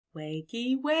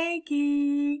Wakey,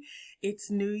 wakey, it's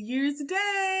New Year's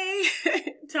Day.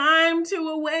 Time to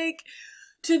awake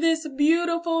to this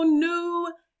beautiful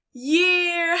new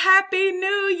year. Happy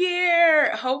New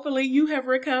Year. Hopefully you have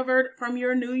recovered from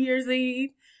your New Year's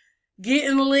Eve,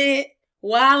 getting lit,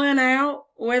 wilding out,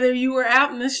 whether you were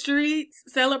out in the streets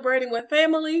celebrating with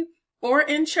family or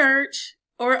in church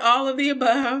or all of the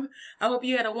above. I hope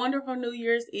you had a wonderful New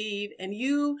Year's Eve and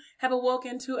you have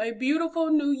awoken to a beautiful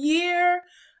new year.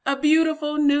 A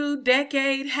beautiful new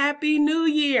decade. Happy New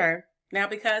Year. Now,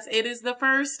 because it is the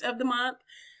first of the month,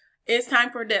 it's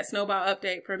time for Debt Snowball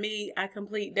Update. For me, I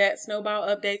complete Debt Snowball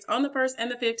Updates on the 1st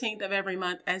and the 15th of every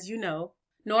month, as you know.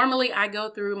 Normally, I go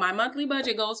through my monthly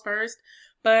budget goals first,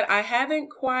 but I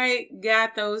haven't quite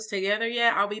got those together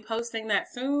yet. I'll be posting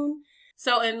that soon.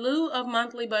 So in lieu of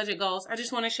monthly budget goals, I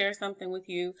just want to share something with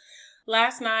you.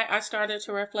 Last night, I started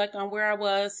to reflect on where I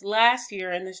was last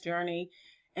year in this journey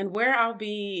and where I'll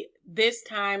be this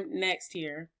time next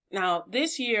year. Now,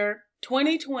 this year,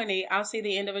 2020, I'll see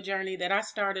the end of a journey that I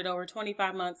started over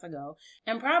 25 months ago,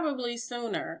 and probably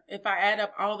sooner if I add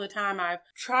up all the time I've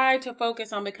tried to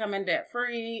focus on becoming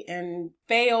debt-free and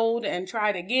failed and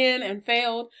tried again and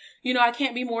failed. You know, I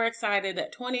can't be more excited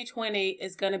that 2020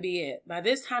 is going to be it. By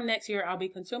this time next year, I'll be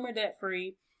consumer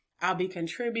debt-free. I'll be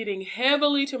contributing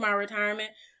heavily to my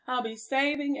retirement. I'll be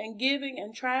saving and giving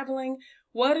and traveling.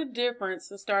 What a difference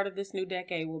the start of this new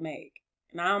decade will make.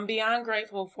 And I'm beyond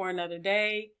grateful for another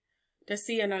day, to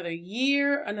see another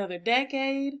year, another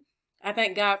decade. I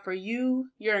thank God for you,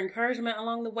 your encouragement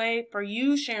along the way, for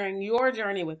you sharing your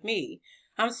journey with me.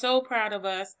 I'm so proud of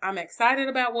us. I'm excited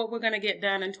about what we're going to get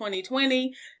done in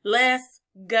 2020. Let's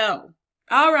go.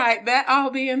 All right, that all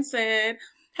being said,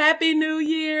 Happy New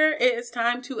Year. It is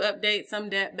time to update some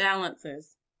debt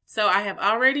balances. So I have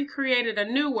already created a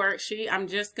new worksheet. I'm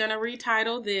just going to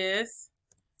retitle this.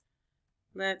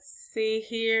 Let's see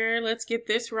here. Let's get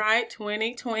this right.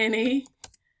 2020.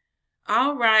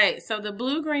 All right. So the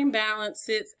blue-green balance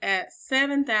sits at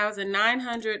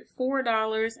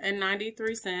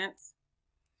 $7,904.93.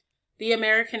 The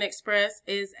American Express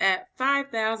is at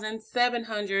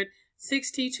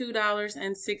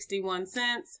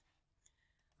 $5,762.61.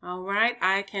 All right.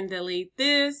 I can delete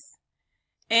this.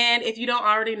 And if you don't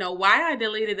already know why I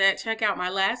deleted that, check out my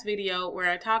last video where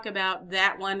I talk about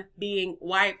that one being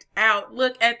wiped out.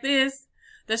 Look at this.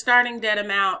 The starting debt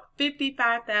amount,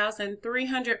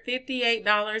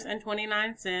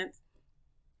 $55,358.29.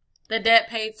 The debt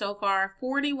paid so far,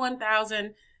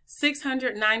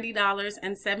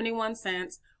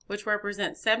 $41,690.71, which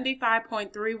represents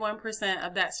 75.31%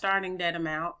 of that starting debt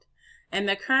amount. And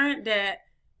the current debt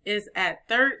is at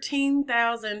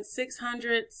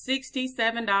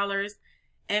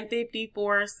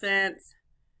 $13,667.54.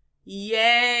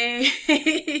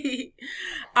 Yay!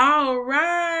 All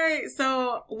right.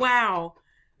 So, wow,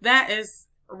 that is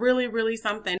really, really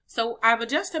something. So I've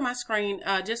adjusted my screen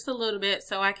just a little bit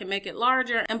so I can make it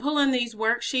larger and pull in these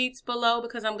worksheets below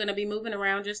because I'm going to be moving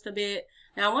around just a bit.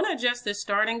 Now I want to adjust the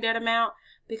starting debt amount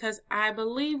because I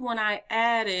believe when I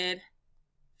added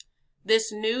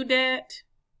this new debt,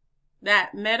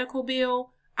 that medical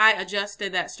bill, I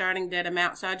adjusted that starting debt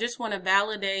amount. So I just want to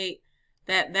validate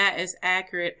that that is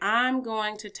accurate. I'm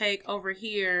going to take over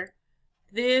here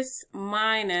this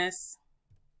minus,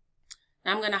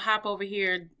 I'm going to hop over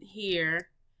here.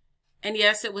 And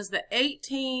yes, it was the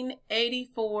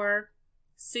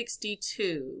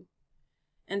 1884.62.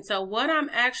 And so what I'm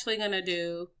actually going to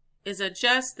do is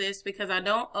adjust this because I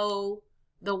don't owe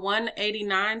the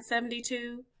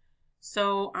 189.72.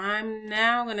 So I'm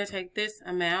now going to take this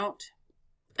amount,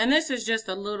 and this is just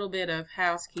a little bit of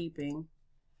housekeeping.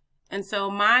 And so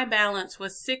my balance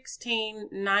was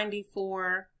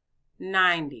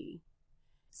 $1694.90.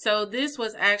 So this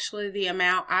was actually the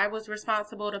amount I was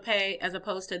responsible to pay as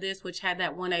opposed to this, which had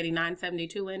that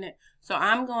 189.72 in it. So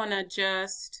I'm going to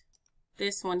adjust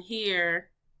this one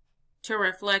here to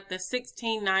reflect the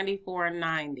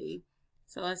 $1694.90.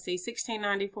 So let's see,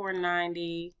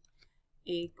 $1694.90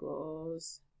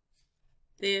 equals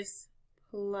this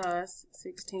plus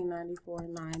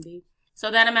 $1694.90. So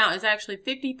that amount is actually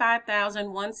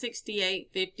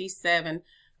 $55,168.57.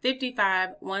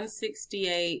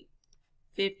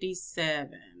 $55,168.57.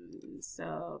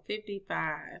 So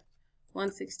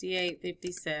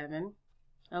 $55,168.57.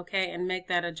 Okay, and make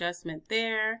that adjustment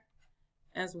there,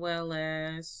 as well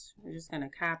as we're just going to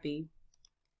copy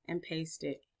and paste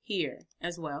it here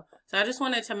as well. So I just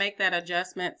wanted to make that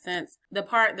adjustment since the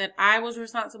part that I was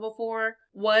responsible for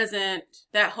wasn't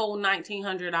that whole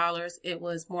 $1,900. It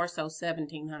was more so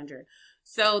 $1,700.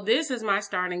 So this is my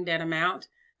starting debt amount.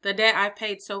 The debt I've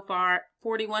paid so far,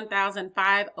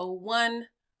 $41,501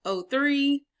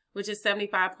 $1,503, which is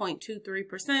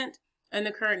 75.23%. And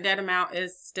the current debt amount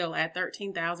is still at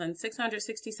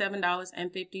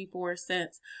 $13,667.54.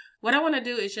 What I want to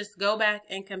do is just go back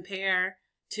and compare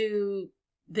to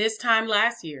this time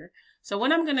last year. So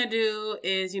what I'm going to do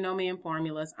is, you know me and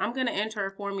formulas. I'm going to enter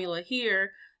a formula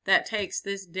here that takes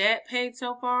this debt paid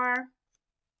so far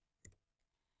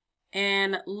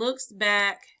and looks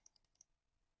back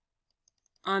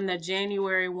on the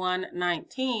January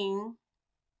 1/19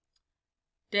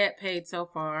 debt paid so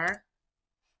far.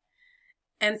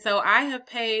 And so I have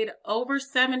paid over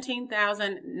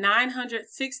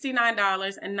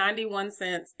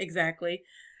 $17,969.91 exactly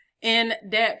in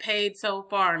debt paid so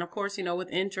far. And of course, you know, with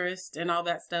interest and all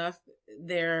that stuff,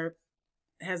 there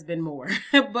has been more.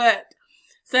 But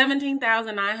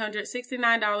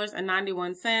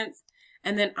 $17,969.91.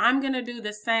 And then I'm going to do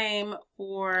the same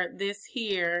for this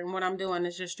here. And what I'm doing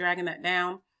is just dragging that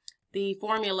down. The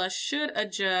formula should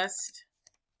adjust.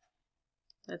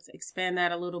 Let's expand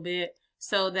that a little bit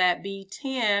so that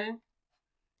B10,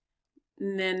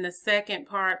 and then the second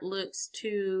part looks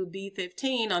to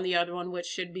B15 on the other one, which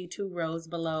should be 2 rows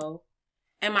below.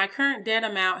 And my current debt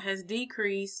amount has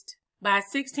decreased by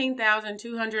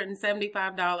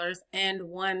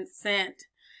 $16,275.01.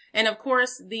 And of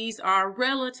course, these are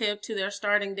relative to their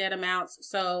starting debt amounts,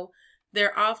 so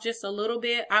they're off just a little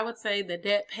bit. I would say the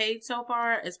debt paid so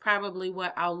far is probably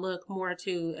what I'll look more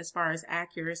to as far as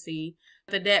accuracy.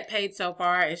 The debt paid so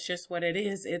far is just what it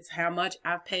is. It's how much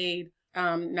I've paid,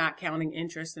 not counting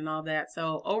interest and all that.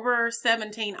 So over almost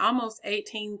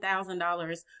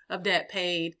 $18,000 of debt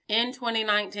paid in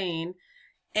 2019.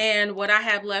 And what I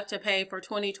have left to pay for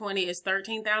 2020 is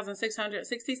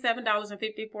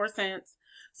 $13,667.54.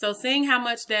 So seeing how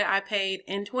much debt I paid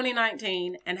in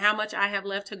 2019 and how much I have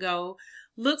left to go,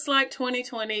 looks like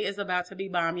 2020 is about to be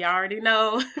bomb. Y'all already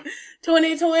know.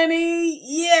 2020,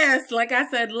 yes, like I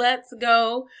said, let's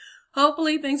go.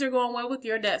 Hopefully things are going well with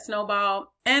your debt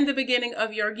snowball, and the beginning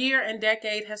of your year and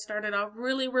decade has started off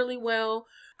really, really well.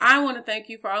 I want to thank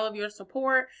you for all of your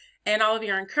support and all of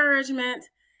your encouragement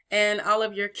and all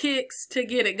of your kicks to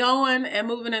get it going and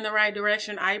moving in the right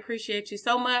direction. I appreciate you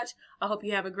so much. I hope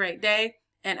you have a great day,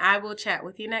 and I will chat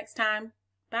with you next time.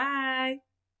 Bye.